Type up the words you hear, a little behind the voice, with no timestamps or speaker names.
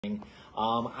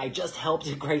I just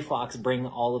helped Gray Fox bring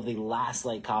all of the Last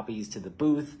Light copies to the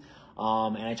booth,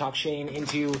 and I talked Shane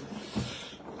into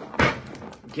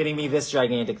getting me this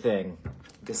gigantic thing.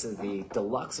 This is the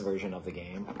deluxe version of the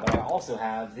game, but I also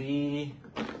have the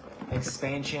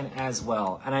expansion as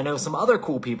well. And I know some other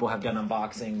cool people have done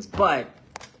unboxings, but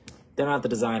they're not the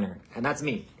designer, and that's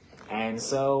me. And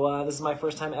so this is my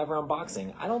first time ever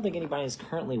unboxing. I don't think anybody is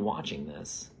currently watching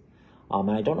this. And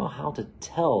I don't know how to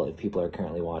tell if people are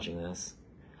currently watching this.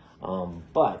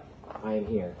 But I am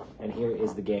here, and here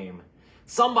is the game.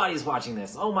 Somebody's watching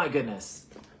this, oh my goodness.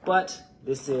 But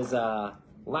this is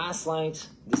Last Light.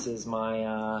 This is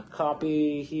my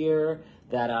copy here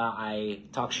that I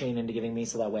talked Shane into giving me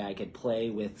so that way I could play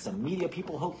with some media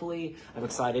people, hopefully. I'm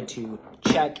excited to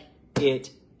check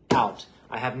it out.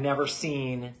 I have never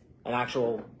seen an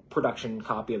actual production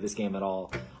copy of this game at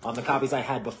all. The copies I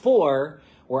had before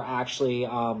were actually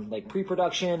like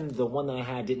pre-production. The one that I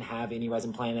had didn't have any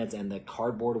resin planets and the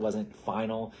cardboard wasn't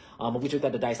final. We took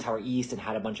that to Dice Tower East and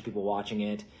had a bunch of people watching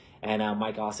it. And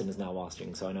Mike Austin is now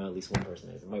watching, so I know at least one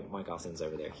person is. Mike Austin's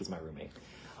over there. He's my roommate.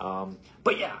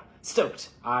 But yeah, stoked.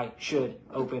 I should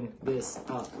open this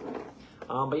up.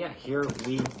 But yeah, here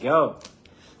we go.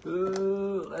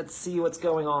 Ooh, let's see what's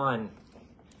going on.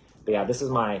 But yeah, this is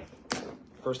my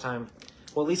first time.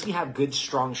 Well, at least we have good,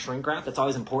 strong shrink wrap. That's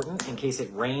always important in case it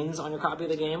rains on your copy of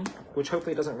the game, which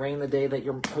hopefully it doesn't rain the day that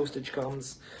your postage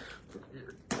comes.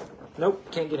 Nope,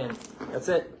 can't get in. That's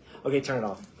it. Okay, turn it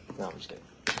off. No, I'm just kidding.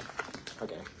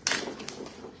 Okay.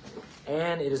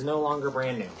 And it is no longer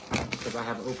brand new because I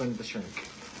have opened the shrink.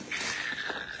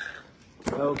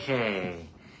 Okay,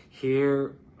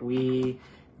 here we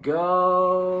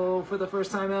go for the first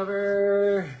time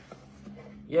ever.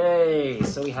 Yay!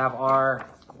 So we have our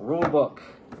rule book.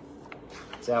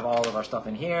 So we have all of our stuff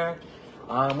in here.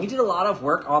 We did a lot of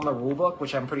work on the rule book,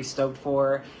 which I'm pretty stoked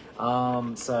for.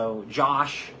 So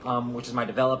Josh, which is my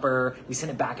developer, we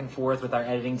sent it back and forth with our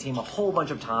editing team a whole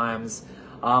bunch of times.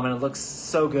 And it looks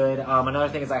so good. Another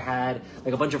thing is I had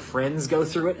like a bunch of friends go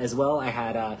through it as well. I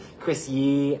had Chris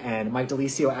Yee and Mike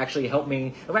DeLisio actually help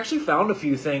me. I've actually found a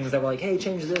few things that were like, hey,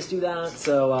 change this, do that.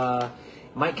 So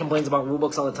Mike complains about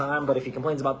rulebooks all the time, but if he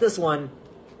complains about this one,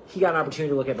 he got an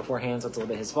opportunity to look at it beforehand, so it's a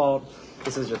little bit his fault.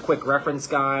 This is your quick reference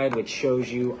guide, which shows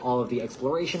you all of the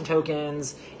exploration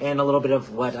tokens and a little bit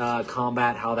of what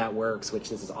combat, how that works, which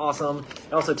this is awesome.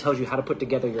 It also tells you how to put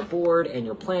together your board and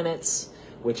your planets,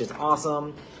 which is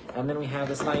awesome. And then we have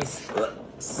this nice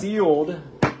sealed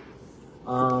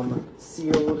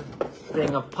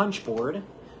thing of punch board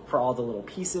for all the little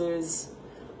pieces.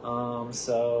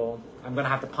 So I'm gonna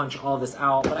have to punch all this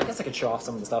out, but I guess I could show off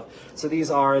some of the stuff. So these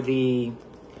are the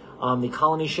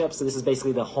colony ships. So this is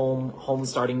basically the home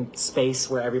starting space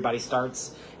where everybody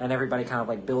starts, and everybody kind of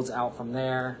like builds out from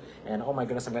there. And oh my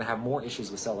goodness, I'm gonna have more issues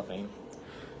with cellophane.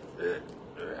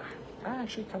 I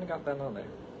actually kind of got that on there.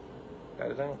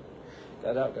 Got it out. Got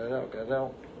it out. Got it out. Got it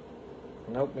out.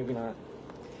 Nope, maybe not.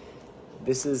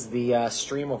 This is the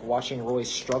stream of watching Roy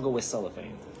struggle with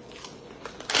cellophane.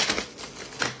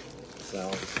 So,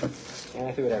 and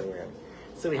I threw it everywhere.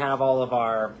 So we have all of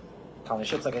our colony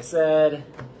ships, like I said.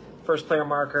 First player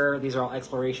marker, these are all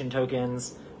exploration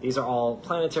tokens. These are all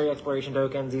planetary exploration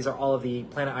tokens. These are all of the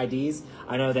planet IDs.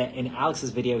 I know that in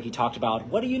Alex's video, he talked about,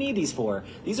 what do you need these for?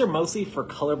 These are mostly for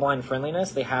colorblind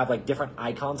friendliness. They have like different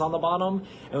icons on the bottom.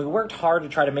 And we worked hard to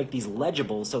try to make these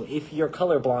legible. So if you're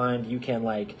colorblind, you can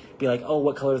like be like, oh,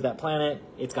 what color is that planet?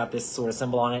 It's got this sort of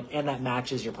symbol on it. And that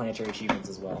matches your planetary achievements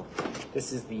as well.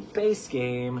 This is the base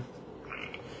game,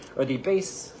 or the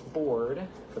base board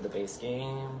for the base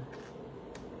game.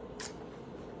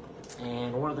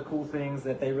 And one of the cool things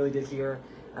that they really did here,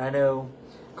 I know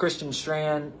Christian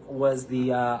Strand was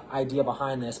the idea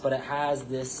behind this, but it has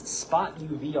this spot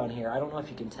UV on here. I don't know if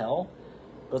you can tell,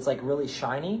 but it's like really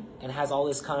shiny and has all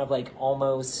this kind of like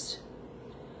almost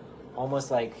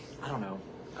like, I don't know,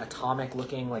 atomic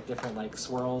looking, like different like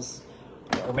swirls,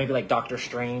 or maybe like Doctor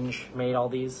Strange made all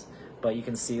these, but you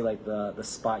can see like the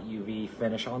spot UV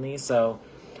finish on these. So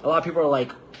a lot of people are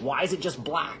like, why is it just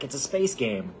black? It's a space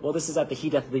game. Well, this is at the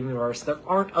heat death of the universe. There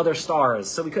aren't other stars,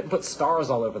 so we couldn't put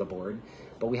stars all over the board.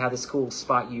 But we have this cool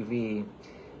spot UV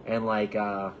and like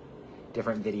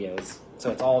different videos.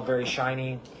 So it's all very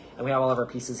shiny, and we have all of our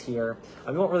pieces here.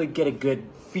 We won't really get a good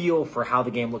feel for how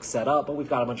the game looks set up, but we've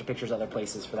got a bunch of pictures other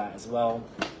places for that as well.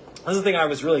 This is the thing I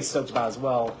was really stoked about as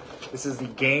well. This is the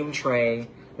game tray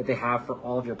that they have for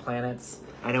all of your planets.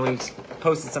 I know we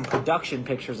posted some production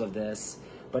pictures of this,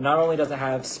 But not only does it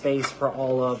have space for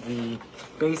all of the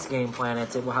base game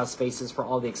planets, it will have spaces for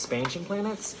all the expansion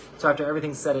planets. So after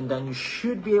everything's said and done, you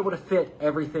should be able to fit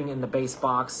everything in the base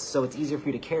box, so it's easier for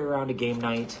you to carry around a game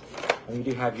night. And you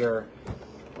do have your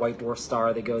white dwarf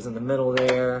star that goes in the middle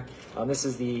there. This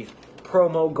is the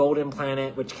promo golden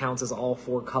planet, which counts as all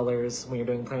 4 colors when you're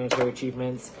doing planetary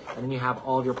achievements. And then you have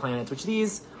all of your planets, which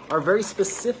these are very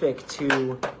specific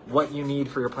to what you need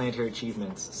for your planetary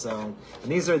achievements. So,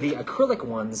 and these are the acrylic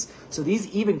ones. So these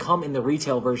even come in the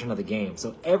retail version of the game.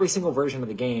 So every single version of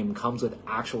the game comes with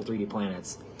actual 3D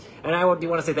planets. And I do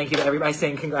want to say thank you to everybody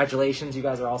saying congratulations. You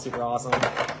guys are all super awesome.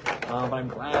 But I'm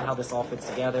glad how this all fits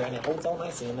together, and it holds all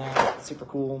nicely in there. It's super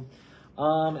cool.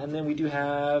 And then we do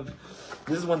have,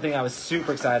 this is one thing I was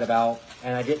super excited about,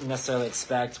 and I didn't necessarily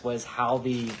expect, was how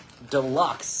the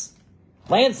deluxe,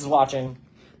 Lance is watching,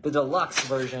 the deluxe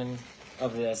version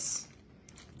of this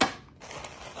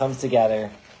comes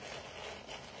together.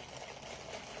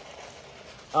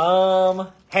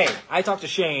 Hey, I talked to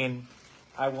Shane.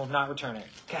 I will not return it.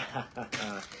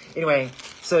 Anyway,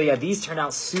 so yeah, these turned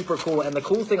out super cool. And the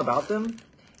cool thing about them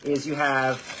is you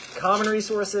have common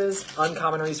resources,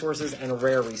 uncommon resources, and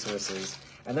rare resources.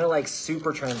 And they're like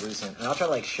super translucent. And I'll try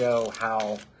to like show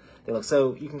how they look.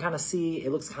 So you can kind of see,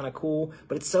 it looks kind of cool,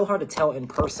 but it's so hard to tell in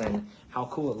person how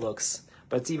cool it looks.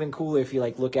 But it's even cooler if you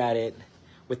like look at it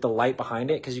with the light behind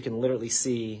it, because you can literally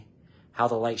see how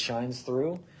the light shines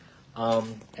through.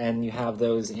 And you have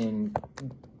those in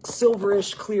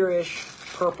silverish, clearish,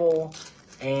 purple,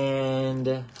 and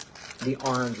the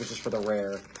orange, which is for the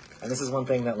rare. And this is one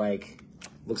thing that like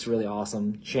looks really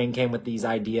awesome. Shane came with these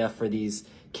idea for these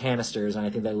canisters, and I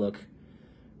think they look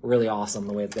really awesome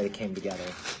the way that it came together.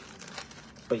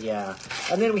 But yeah,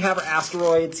 and then we have our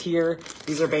asteroids here.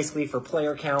 These are basically for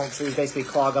player count, so these basically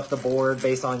clog up the board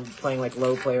based on playing like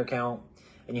low player count.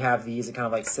 And you have these that kind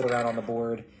of like sit around on the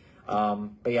board.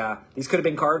 But yeah, these could have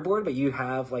been cardboard, but you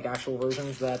have like actual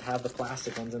versions that have the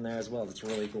plastic ones in there as well. That's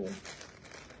really cool.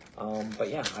 But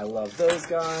yeah, I love those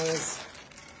guys.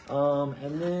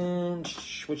 And then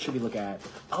what should we look at?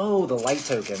 Oh, the light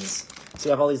tokens. So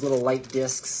you have all these little light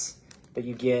discs that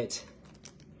you get.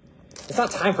 It's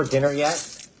not time for dinner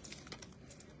yet.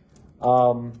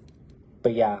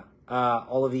 But yeah,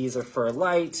 all of these are for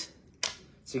light,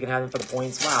 so you can have them for the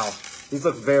points. Wow, these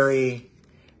look very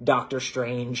Doctor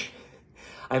Strange.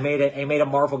 I made a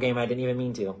Marvel game I didn't even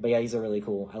mean to. But yeah, these are really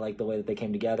cool. I like the way that they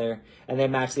came together. And they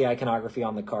match the iconography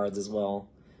on the cards as well.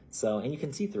 So, and you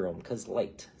can see through them because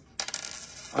light.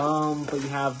 But you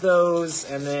have those,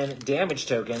 and then damage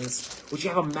tokens, which you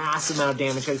have a massive amount of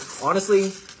damage tokens.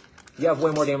 Honestly, you have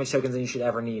way more damage tokens than you should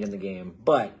ever need in the game.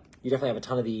 But you definitely have a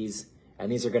ton of these,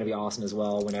 and these are going to be awesome as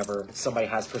well whenever somebody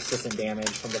has persistent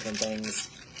damage from different things.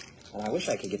 And I wish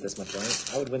I could get this much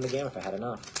right. I would win the game if I had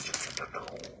enough.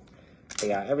 But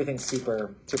yeah, everything's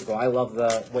super, super cool. I love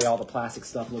the way all the plastic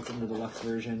stuff looks in the deluxe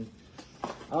version.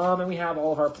 And we have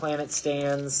all of our planet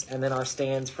stands, and then our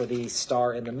stands for the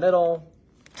star in the middle,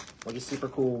 which is super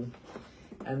cool.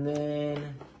 And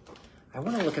then I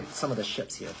want to look at some of the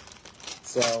ships here.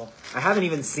 So I haven't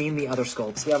even seen the other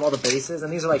sculpts. We have all the bases,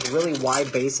 and these are like really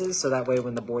wide bases, so that way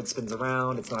when the board spins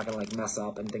around, it's not going to like mess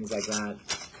up and things like that.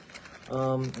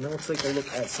 And then let's take a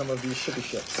look at some of these shippy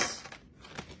ships.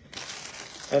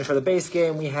 And for the base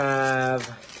game, we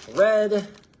have red,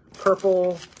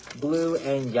 purple, blue,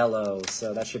 and yellow.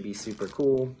 So that should be super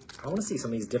cool. I want to see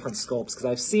some of these different sculpts, because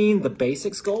I've seen the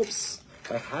basic sculpts,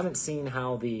 but I haven't seen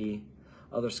how the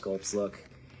other sculpts look.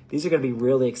 These are going to be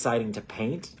really exciting to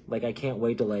paint. Like, I can't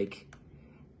wait to, like,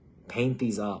 paint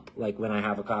these up. Like, when I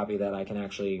have a copy that I can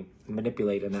actually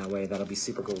manipulate in that way, that'll be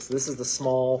super cool. So this is the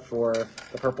small for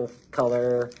the purple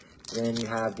color. Then you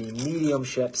have the medium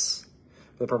ships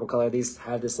for the purple color. These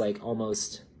have this, like,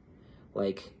 almost,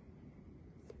 like,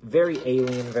 very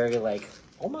alien, very, like,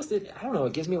 almost, I don't know,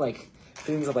 it gives me, like,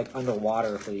 feelings of, like,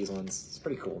 underwater for these ones. It's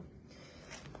pretty cool.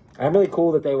 I'm really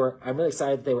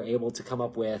excited that they were able to come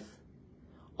up with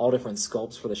all different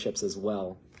sculpts for the ships as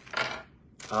well.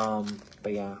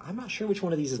 But yeah, I'm not sure which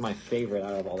one of these is my favorite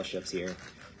out of all the ships here.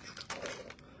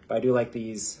 But I do like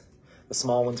these. The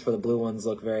small ones for the blue ones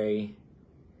look very,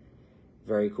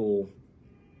 very cool.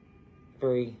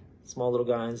 Very small little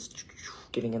guys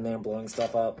getting in there and blowing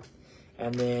stuff up.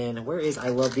 And then, I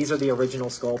love, these are the original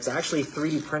sculpts. I actually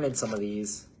 3D printed some of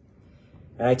these.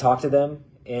 And I talked to them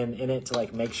in it to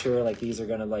like make sure like these are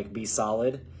gonna like be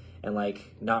solid and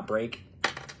like not break.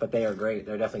 But they are great.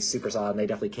 They're definitely super solid, and they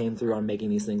definitely came through on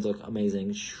making these things look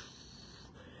amazing.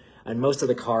 And most of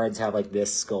the cards have like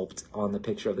this sculpt on the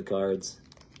picture of the cards.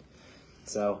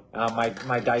 So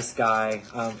my dice guy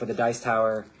for the dice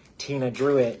tower, Tina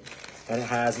drew it, And it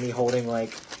has me holding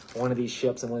like one of these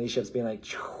ships and one of these ships being like,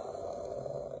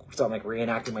 so I'm like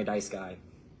reenacting my dice guy.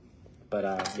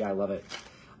 But yeah, I love it.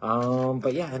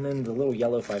 But yeah, and then the little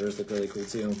yellow fighters look really cool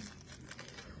too.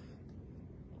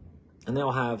 And they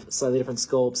all have slightly different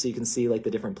sculpts, so you can see like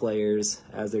the different players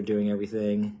as they're doing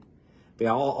everything. But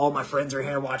yeah, all my friends are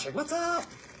here watching. What's up,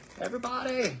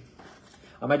 everybody?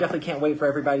 I definitely can't wait for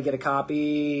everybody to get a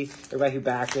copy, everybody who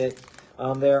backed it.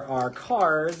 There are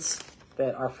cards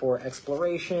that are for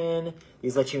exploration.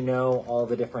 These let you know all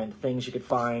the different things you could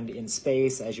find in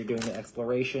space as you're doing the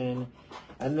exploration.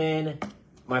 And then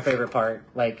my favorite part,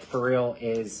 like for real,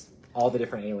 is all the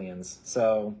different aliens.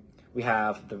 So we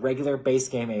have the regular base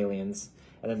game aliens,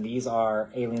 and then these are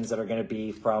aliens that are going to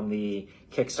be from the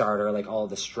Kickstarter, like all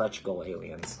the stretch goal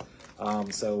aliens.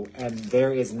 And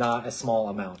there is not a small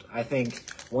amount. I think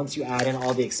once you add in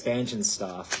all the expansion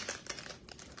stuff,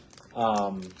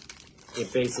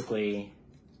 it basically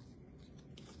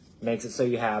makes it so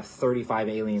you have 35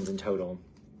 aliens in total.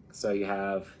 So you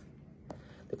have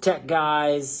the tech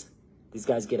guys. These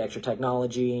guys get extra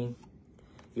technology.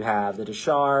 You have the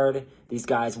Deshard. These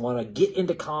guys want to get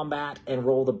into combat and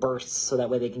roll the bursts so that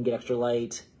way they can get extra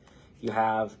light. You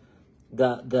have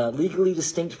the legally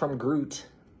distinct from Groot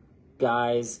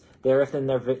guys.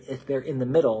 If they're in the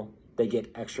middle, they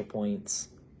get extra points,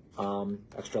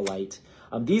 extra light.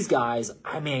 These guys,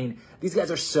 these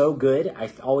guys are so good. I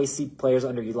always see players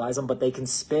underutilize them, but they can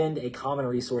spend a common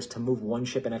resource to move one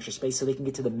ship in extra space so they can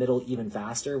get to the middle even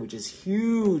faster, which is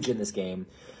huge in this game.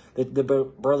 The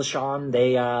Berlashan,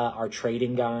 they are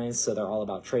trading guys, so they're all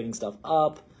about trading stuff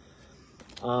up.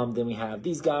 Then we have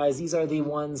these guys. These are the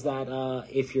ones that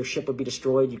if your ship would be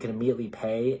destroyed, you can immediately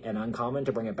pay an uncommon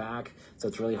to bring it back. So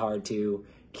it's really hard to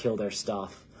kill their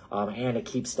stuff. And it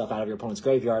keeps stuff out of your opponent's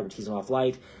graveyard, which keeps them off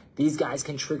light. These guys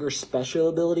can trigger special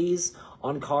abilities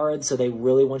on cards, so they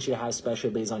really want you to have special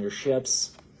abilities on your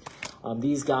ships.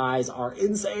 These guys are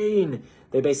insane.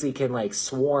 They basically can like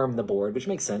swarm the board, which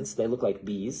makes sense. They look like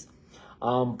bees.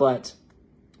 But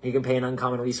you can pay an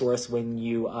uncommon resource when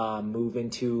you move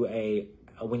into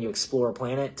when you explore a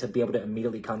planet to be able to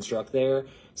immediately construct there.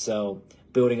 So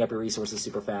building up your resources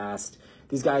super fast.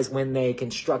 These guys, when they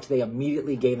construct, they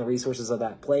immediately gain the resources of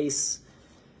that place.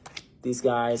 These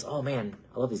guys, oh man,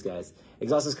 I love these guys.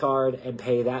 Exhaust this card and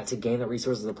pay that to gain the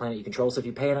resources of the planet you control. So if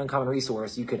you pay an uncommon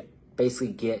resource, you could basically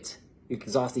you can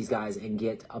exhaust these guys and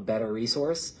get a better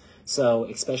resource. So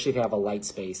especially if you have a light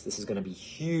space, this is going to be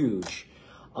huge.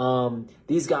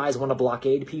 These guys want to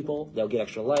blockade people. They'll get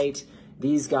extra light.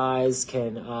 These guys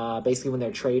can, basically when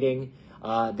they're trading,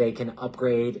 they can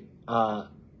upgrade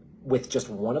with just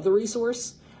one of the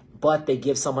resource, but they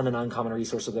give someone an uncommon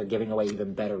resource, so they're giving away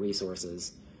even better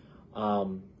resources.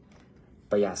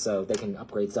 But yeah, so they can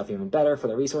upgrade stuff even better for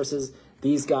their resources.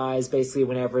 These guys, basically,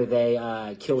 whenever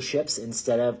they kill ships,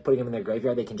 instead of putting them in their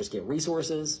graveyard, they can just get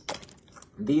resources.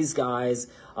 These guys,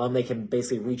 they can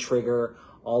basically re-trigger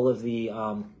all of the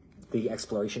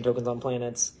exploration tokens on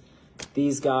planets.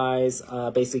 These guys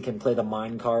basically can play the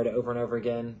mine card over and over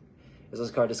again. This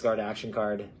card, discard, action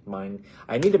card, mine.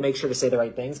 I need to make sure to say the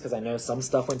right things because I know some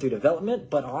stuff went through development,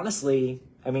 but honestly,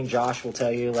 Josh will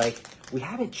tell you, like, we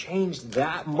haven't changed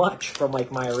that much from, like,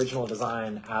 my original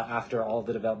design after all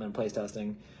the development and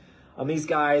playtesting. These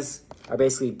guys are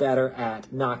basically better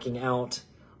at knocking out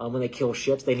when they kill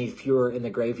ships. They need fewer in the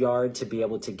graveyard to be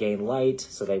able to gain light,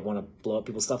 so they want to blow up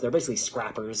people's stuff. They're basically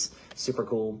scrappers. Super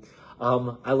cool.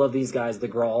 I love these guys, the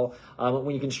Grawl.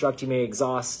 When you construct, you may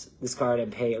exhaust this card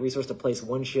and pay a resource to place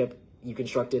one ship you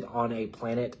constructed on a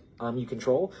planet you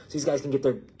control. So these guys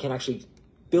can actually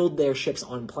build their ships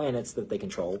on planets that they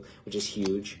control, which is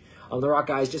huge. The Rock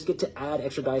guys just get to add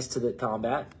extra dice to the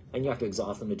combat, and you have to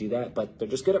exhaust them to do that, but they're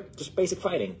just good at just basic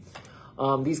fighting.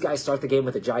 These guys start the game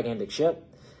with a gigantic ship.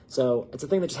 So it's a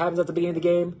thing that just happens at the beginning of the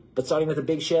game, but starting with a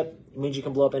big ship means you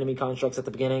can blow up enemy constructs at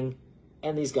the beginning.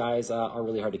 And these guys are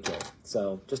really hard to kill.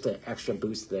 So just an extra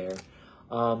boost there.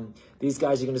 These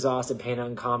guys you can exhaust and pay an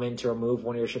uncommon to remove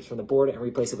one of your ships from the board and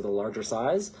replace it with a larger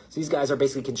size. So these guys are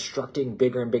basically constructing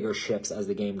bigger and bigger ships as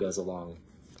the game goes along.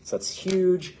 So that's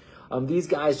huge. These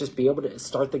guys just be able to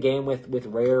start the game with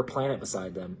rare planet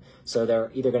beside them. So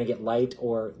they're either going to get light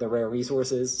or the rare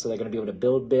resources. So they're going to be able to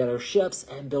build better ships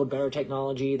and build better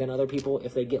technology than other people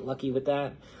if they get lucky with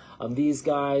that. These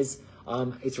guys...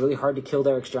 it's really hard to kill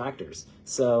their extractors.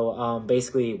 So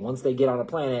basically, once they get on a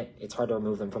planet, it's hard to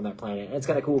remove them from that planet. And it's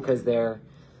kind of cool because their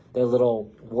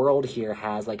little world here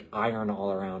has like iron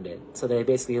all around it. So they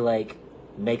basically like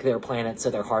make their planet so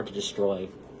they're hard to destroy.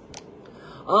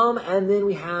 And then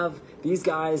we have these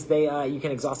guys. You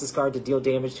can exhaust this card to deal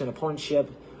damage to an opponent's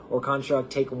ship or construct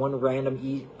take one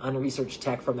random unresearched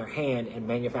tech from their hand and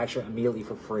manufacture it immediately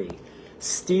for free.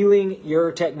 Stealing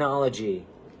your technology.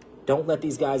 Don't let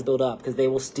these guys build up because they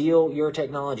will steal your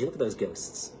technology. Look at those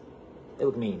ghosts. They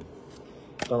look mean.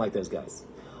 Don't like those guys.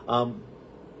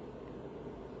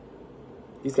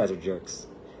 These guys are jerks.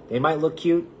 They might look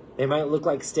cute. They might look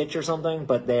like Stitch or something,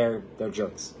 but they're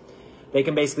jerks. They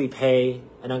can basically pay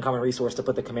an uncommon resource to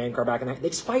put the command card back in there. They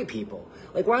just fight people.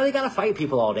 Like, why do they gotta fight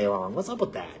people all day long? What's up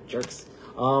with that, jerks?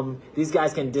 These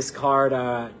guys can discard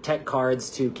tech cards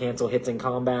to cancel hits in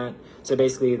combat. So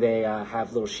basically they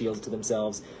have little shields to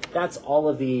themselves. That's all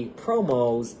of the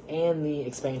promos and the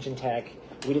expansion tech.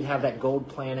 We didn't have that gold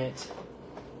planet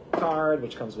card,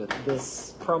 which comes with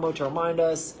this promo to remind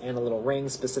us, and a little ring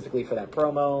specifically for that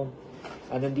promo.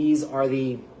 And then these are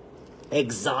the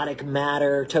exotic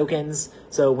matter tokens.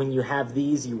 So when you have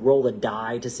these, you roll a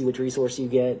die to see which resource you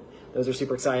get. Those are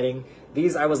super exciting.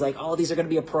 These, I was like, oh, these are going to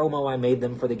be a promo. I made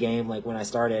them for the game, like, when I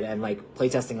started, and, like,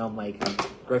 playtesting them, like,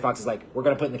 Gray Fox is like, we're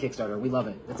going to put in the Kickstarter. We love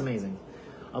it. It's amazing.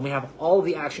 We have all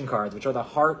the action cards, which are the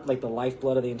heart, like, the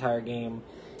lifeblood of the entire game,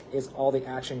 is all the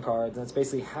action cards. And it's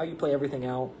basically how you play everything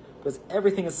out, because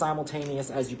everything is simultaneous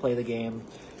as you play the game.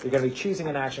 You're going to be choosing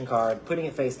an action card, putting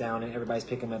it face down, and everybody's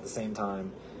picking them at the same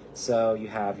time. So you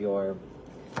have your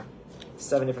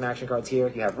 7 different action cards here.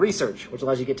 You have Research, which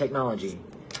allows you to get technology.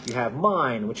 You have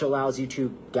Mine, which allows you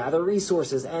to gather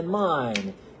resources and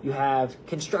mine. You have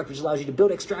Construct, which allows you to build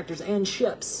extractors and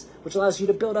ships, which allows you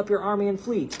to build up your army and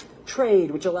fleet. Trade,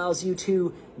 which allows you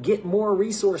to get more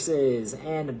resources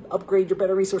and upgrade your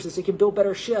better resources so you can build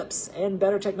better ships and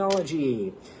better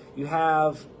technology. You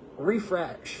have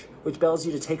Refresh, which allows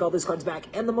you to take all those cards back.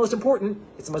 And the most important,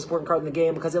 it's the most important card in the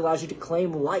game because it allows you to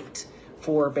claim light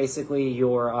for basically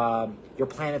your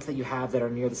planets that you have that are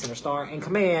near the center star. And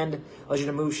Command allows you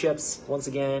to move ships once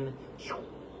again,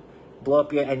 blow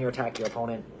up and you attack your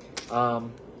opponent.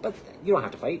 But you don't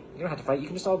have to fight. You don't have to fight. You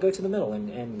can just all go to the middle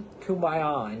and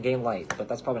kumbaya and gain light. But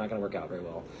that's probably not going to work out very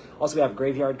well. Also, we have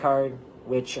Graveyard card,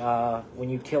 which when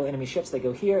you kill enemy ships, they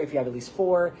go here. If you have at least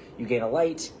 4, you gain a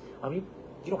light. You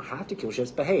don't have to kill ships,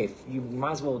 but hey, if you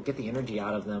might as well get the energy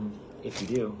out of them if you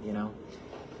do, you know.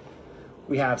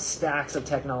 We have stacks of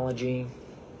technology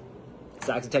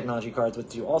cards which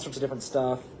do all sorts of different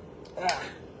stuff.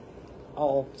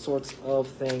 All sorts of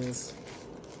things.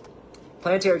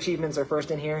 Planetary achievements are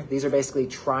first in here. These are basically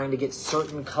trying to get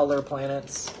certain color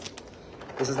planets.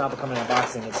 This is not becoming an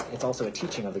unboxing, it's also a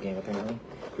teaching of the game, apparently.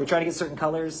 You're trying to get certain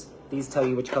colors. These tell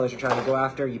you which colors you're trying to go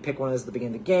after. You pick one of those at the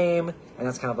beginning of the game, and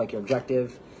that's kind of like your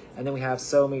objective. And then we have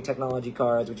so many technology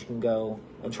cards which you can go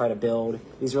and try to build.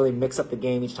 These really mix up the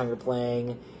game each time you're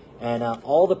playing. And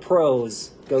all the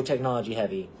pros go technology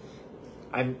heavy.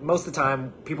 Most of the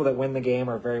time, people that win the game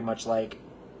are very much like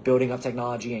building up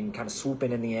technology and kind of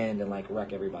swooping in the end and like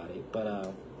wreck everybody.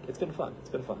 But it's been fun. It's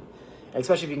been fun. And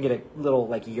especially if you can get a little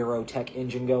like Euro tech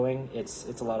engine going, it's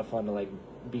a lot of fun to like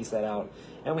beast that out.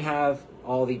 And we have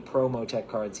all the promo tech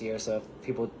cards here, so if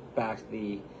people back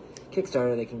the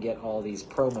Kickstarter, they can get all these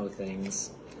promo things,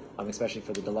 especially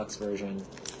for the deluxe version.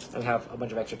 And we have a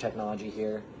bunch of extra technology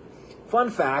here.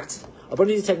 Fun fact, a bunch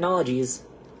of these technologies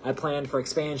I planned for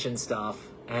expansion stuff,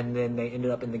 and then they ended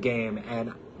up in the game,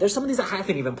 and there's some of these I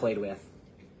haven't even played with.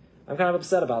 I'm kind of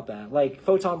upset about that. Like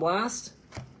Photon Blast.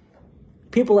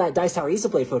 People at Dice Tower used to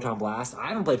play Photon Blast. I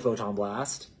haven't played Photon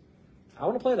Blast. I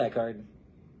want to play that card.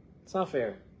 It's not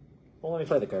fair. Won't let me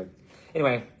play the card.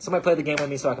 Anyway, somebody play the game with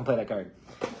me so I can play that card.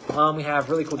 We have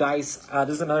really cool dice. This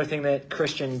is another thing that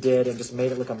Christian did and just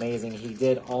made it look amazing. He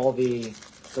did all the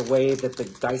way that the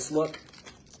dice look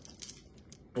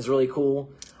is really cool.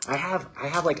 I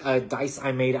have like a dice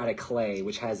I made out of clay,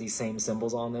 which has these same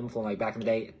symbols on them from like back in the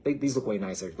day. These look way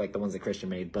nicer, like the ones that Christian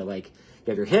made. But like you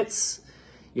have your hits,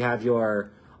 you have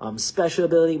your special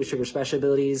ability, which triggers special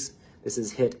abilities. This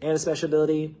is hit and a special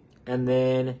ability, and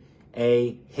then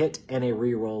a hit and a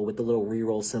reroll with the little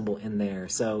reroll symbol in there.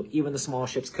 So even the small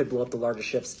ships could blow up the larger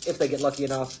ships if they get lucky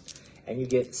enough. And you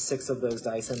get 6 of those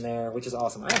dice in there, which is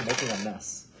awesome. I am making a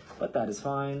mess, but that is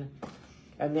fine.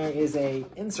 And there is a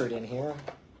insert in here,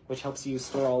 which helps you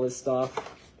store all this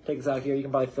stuff. Take this out here, you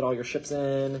can probably fit all your ships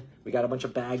in. We got a bunch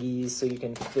of baggies so you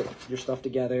can fit your stuff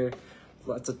together.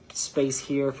 Lots of space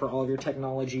here for all of your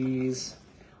technologies.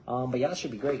 But yeah, that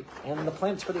should be great. And the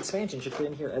planets for the expansion should fit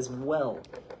in here as well.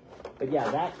 But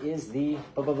yeah, that is the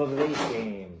base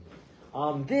game.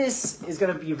 This is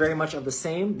going to be very much of the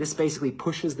same. This basically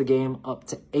pushes the game up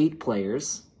to 8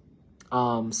 players.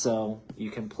 So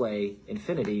you can play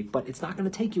infinity, but it's not going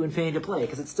to take you infinity to play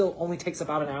because it still only takes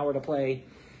about an hour to play,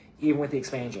 even with the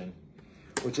expansion,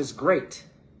 which is great.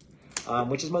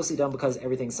 Which is mostly done because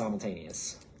everything's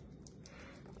simultaneous.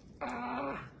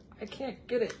 Ah, I can't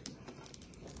get it.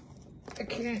 I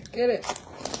can't get it.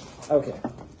 Okay.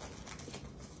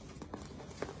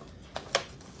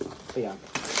 So yeah,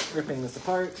 ripping this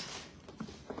apart.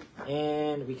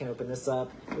 And we can open this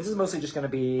up. This is mostly just going to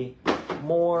be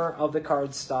more of the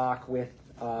card stock with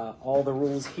all the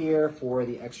rules here for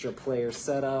the extra player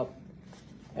setup.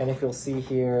 And if you'll see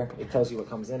here, it tells you what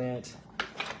comes in it.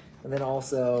 And then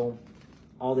also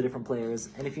all the different players.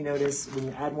 And if you notice, when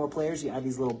you add more players, you add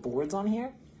these little boards on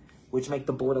here, which make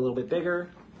the board a little bit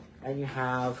bigger. And you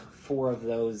have 4 of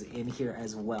those in here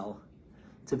as well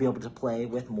to be able to play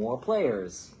with more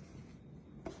players.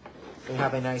 We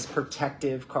have a nice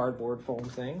protective cardboard foam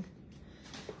thing.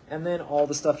 And then all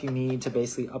the stuff you need to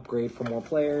basically upgrade for more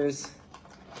players.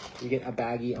 You get a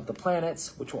baggie of the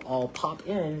planets, which will all pop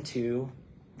into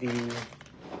the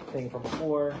thing from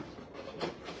before.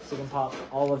 So you can pop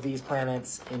all of these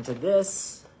planets into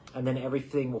this, and then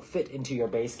everything will fit into your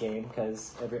base game,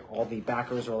 because all the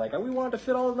backers were like, oh, we want it to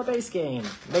fit all in the base game.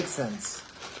 Makes sense.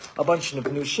 A bunch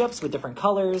of new ships with different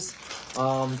colors.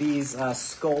 These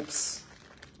sculpts.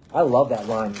 I love that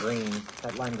lime green.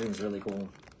 That lime green is really cool.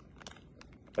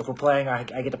 If we're playing, I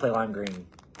get to play lime green.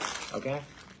 Okay?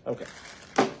 Okay.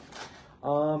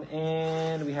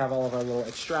 And we have all of our little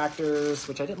extractors,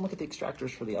 which I didn't look at the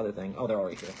extractors for the other thing. Oh, they're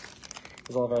already here.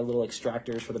 There's all of our little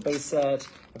extractors for the base set,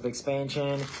 for the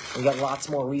expansion. We got lots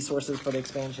more resources for the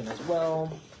expansion as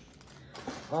well.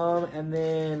 And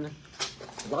then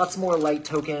lots more light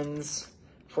tokens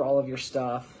for all of your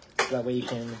stuff. So that way you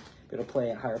can be able to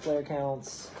play at higher player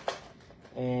counts.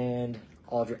 And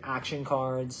all of your action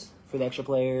cards for the extra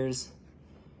players.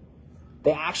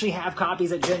 They actually have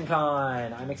copies at Gen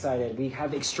Con. I'm excited. We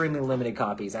have extremely limited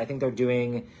copies. I think they're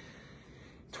doing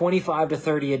 25 to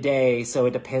 30 a day, so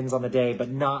it depends on the day, but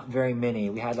not very many.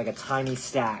 We had like a tiny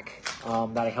stack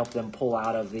that I helped them pull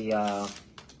out of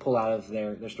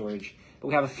their storage. But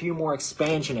we have a few more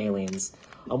expansion aliens.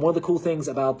 One of the cool things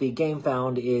about the Game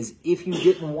Found is if you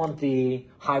didn't want the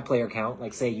high player count,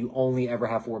 like say you only ever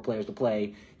have 4 players to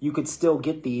play, you could still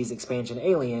get these expansion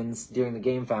aliens during the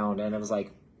Game Found, and it was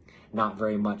like not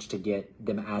very much to get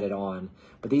them added on.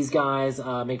 But these guys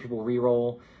make people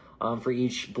reroll. For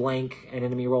each blank and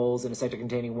enemy rolls in a sector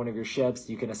containing one of your ships,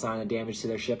 you can assign a damage to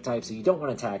their ship type, so you don't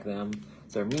want to attack them.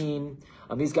 So they're mean.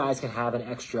 These guys can have an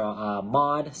extra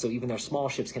mod, so even their small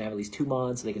ships can have at least 2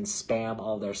 mods, so they can spam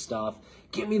all their stuff.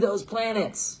 Give me those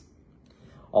planets!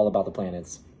 All about the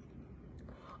planets.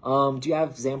 Do you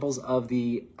have examples of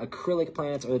the acrylic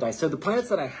planets or the dice? So the planets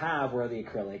that I have were the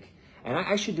acrylic, and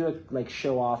I should do a like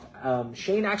show off.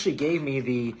 Shane actually gave me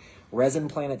the resin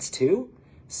planets too.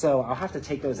 So I'll have to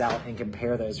take those out and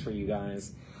compare those for you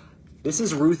guys. This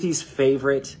is Ruthie's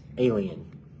favorite alien.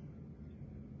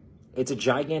 It's a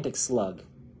gigantic slug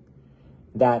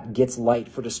that gets light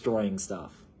for destroying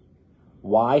stuff.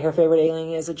 Why her favorite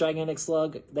alien is a gigantic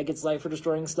slug that gets light for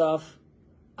destroying stuff,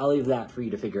 I'll leave that for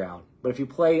you to figure out. But if you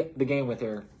play the game with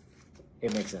her,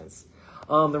 it makes sense.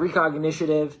 The Recog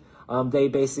Initiative, they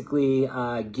basically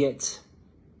get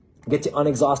to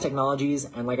unexhaust technologies,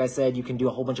 and like I said, you can do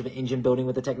a whole bunch of engine building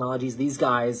with the technologies. These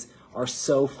guys are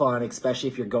so fun, especially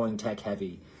if you're going tech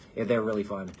heavy. They're really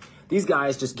fun. These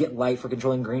guys just get light for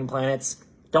controlling green planets.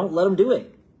 Don't let them do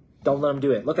it. Don't let them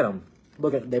do it. Look at them.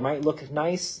 They might look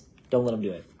nice. Don't let them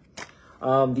do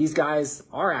it. These guys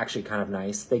are actually kind of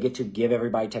nice. They get to give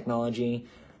everybody technology.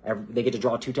 They get to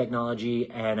draw 2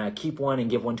 technology and keep 1 and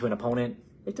give 1 to an opponent.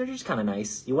 They're just kind of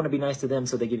nice. You want to be nice to them,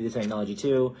 so they give you the technology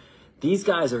too. These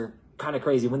guys are kind of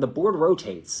crazy. When the board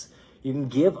rotates, you can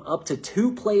give up to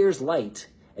 2 players light,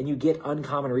 and you get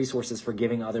uncommon resources for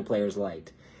giving other players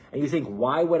light. And you think,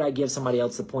 why would I give somebody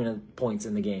else the points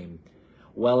in the game?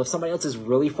 Well, if somebody else is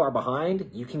really far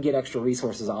behind, you can get extra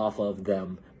resources off of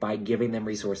them by giving them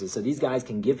resources. So these guys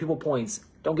can give people points.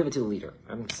 Don't give it to the leader.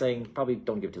 I'm saying probably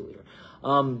don't give it to the leader.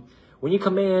 When you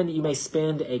command, you may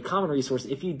spend a common resource.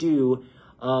 If you do,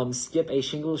 skip a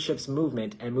shingle ship's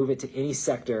movement and move it to any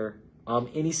sector,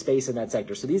 any space in that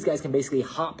sector. So these guys can basically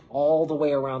hop all the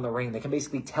way around the ring. They can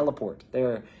basically teleport.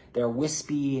 They're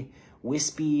wispy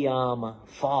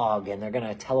fog, and they're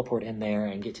gonna teleport in there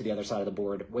and get to the other side of the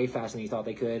board way faster than you thought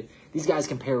they could. These guys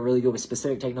can pair really good with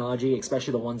specific technology,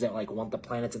 especially the ones that like want the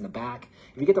planets in the back.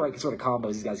 If you get the right sort of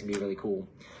combos, these guys can be really cool.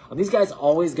 These guys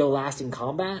always go last in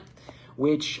combat,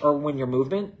 or when you're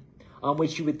movement,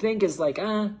 which you would think is like,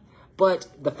 but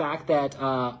the fact that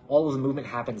all of the movement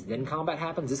happens, then combat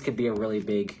happens, this could be a really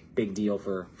big deal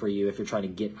for you if you're trying to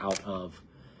get out of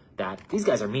that. These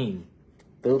guys are mean.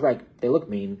 They look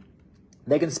mean.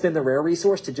 They can spend the rare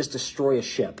resource to just destroy a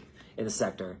ship in the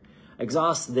sector.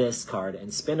 Exhaust this card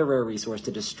and spend a rare resource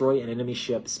to destroy an enemy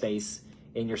ship space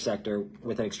in your sector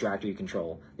with an extractor you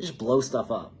control. They just blow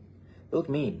stuff up. They look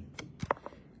mean.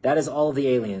 That is all of the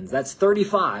aliens. That's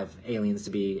 35 aliens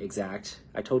to be exact.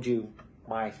 I told you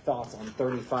my thoughts on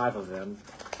 35 of them.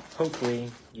 Hopefully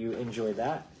you enjoyed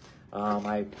that.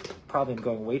 I probably am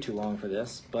going way too long for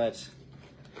this, but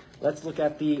let's look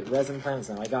at the resin planets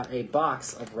now. I got a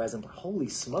box of resin. Holy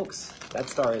smokes, that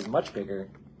star is much bigger.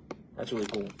 That's really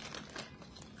cool.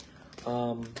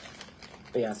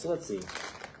 But yeah, so let's see.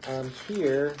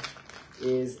 Here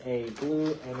is a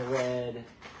blue and red.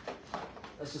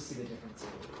 Let's just see the difference.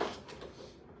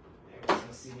 There's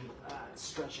see it's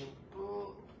stretching.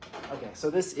 Okay, so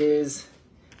this is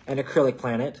an acrylic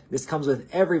planet. This comes with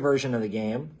every version of the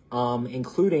game,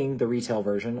 including the retail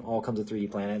version. All comes with 3D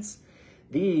planets.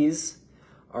 These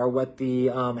are what the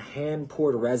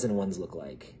hand-poured resin ones look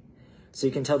like. So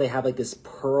you can tell they have like this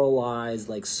pearlized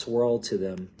like swirl to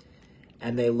them,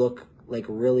 and they look like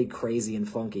really crazy and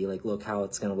funky. Like look how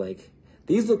it's kind of like,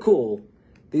 these look cool.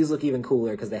 These look even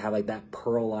cooler because they have like that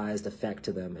pearlized effect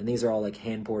to them. And these are all like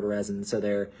hand-poured resin, so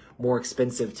they're more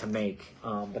expensive to make,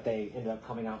 but they ended up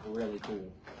coming out really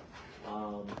cool.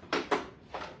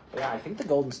 Yeah, I think the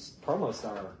golden promo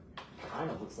star kind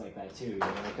of looks like that too, you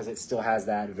know, because it still has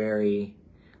that very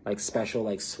like special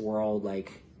like swirled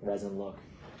like resin look.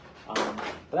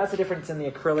 But that's the difference in the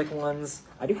acrylic ones.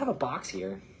 I do have a box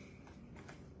here.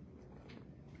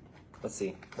 Let's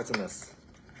see, what's in this?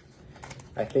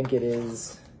 I think it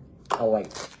is a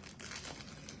light.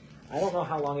 I don't know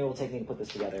how long it will take me to put this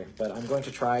together, but I'm going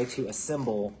to try to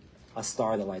assemble a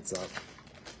star that lights up.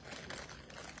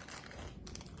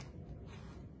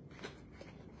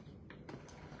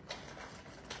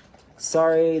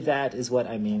 Sorry, that is what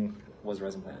I mean was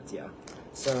resin planets, yeah.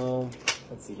 So,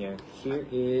 let's see here. Here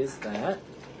is that.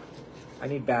 I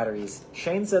need batteries.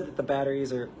 Shane said that the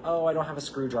batteries are, oh, I don't have a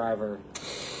screwdriver.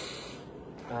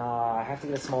 I have to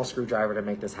get a small screwdriver to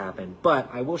make this happen. But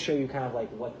I will show you kind of like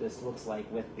what this looks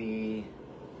like with the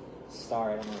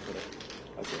star. I don't know if it,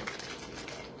 okay.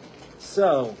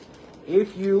 So,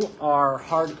 if you are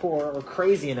hardcore or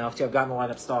crazy enough to have gotten a light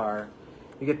up star,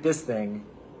 you get this thing,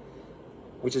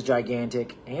 which is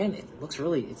gigantic, and it looks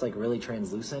really, it's like really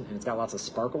translucent, and it's got lots of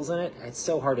sparkles in it. It's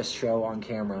so hard to show on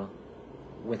camera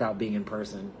without being in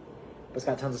person. But it's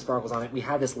got tons of sparkles on it. We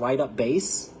have this light up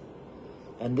base,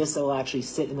 and this will actually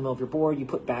sit in the middle of your board. You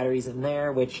put batteries in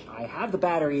there, which I have the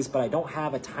batteries, but I don't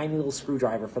have a tiny little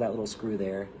screwdriver for that little screw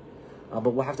there.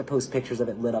 But we'll have to post pictures of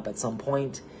it lit up at some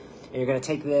point. And you're gonna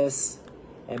take this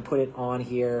and put it on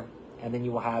here, and then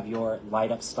you will have your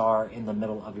light up star in the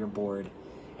middle of your board.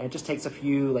 And it just takes a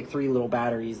few, like 3 little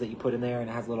batteries that you put in there, and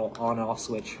it has a little on and off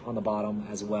switch on the bottom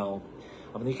as well.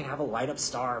 And you can have a light up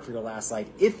star for your last light.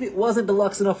 If it wasn't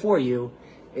deluxe enough for you,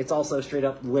 it's also straight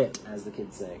up lit, as the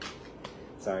kids say.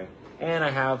 Sorry. And I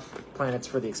have planets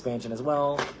for the expansion as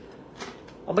well.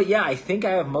 But yeah, I think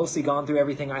I have mostly gone through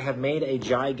everything. I have made a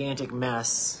gigantic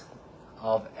mess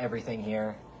of everything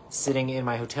here, sitting in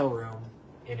my hotel room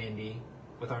in Indy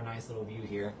with our nice little view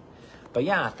here. But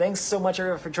yeah, thanks so much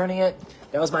everyone for joining it.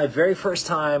 That was my very first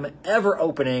time ever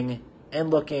opening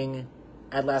and looking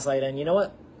at Last Light. And you know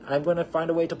what? I'm going to find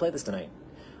a way to play this tonight.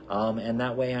 And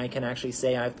that way I can actually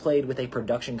say I've played with a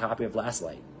production copy of Last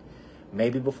Light.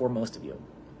 Maybe before most of you.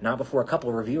 Not before a couple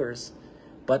of reviewers,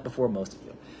 but before most of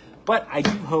you. But I do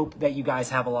hope that you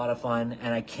guys have a lot of fun,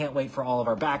 and I can't wait for all of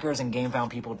our backers and GameFound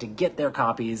people to get their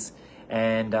copies.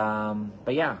 And,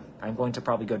 but yeah, I'm going to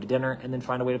probably go to dinner and then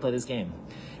find a way to play this game.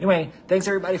 Anyway, thanks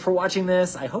everybody for watching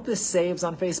this. I hope this saves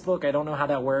on Facebook. I don't know how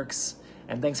that works.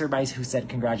 And thanks everybody who said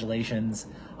congratulations.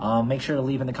 Make sure to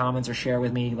leave in the comments or share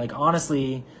with me. Like,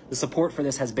 honestly, the support for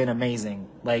this has been amazing.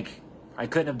 Like, I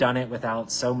couldn't have done it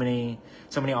without so many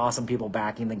awesome people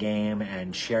backing the game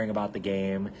and sharing about the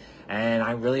game. And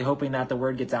I'm really hoping that the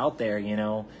word gets out there, you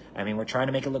know. I mean, we're trying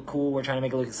to make it look cool, we're trying to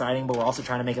make it look exciting, but we're also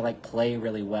trying to make it like play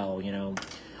really well, you know.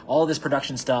 All of this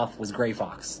production stuff was Gray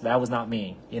Fox. That was not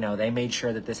me. You know, they made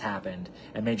sure that this happened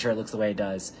and made sure it looks the way it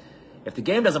does. If the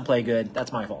game doesn't play good,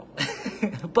 that's my fault.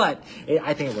 But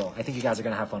I think it will. I think you guys are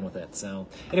going to have fun with it. So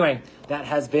anyway, that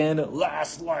has been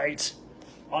Last Light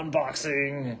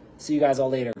Unboxing. See you guys all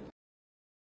later.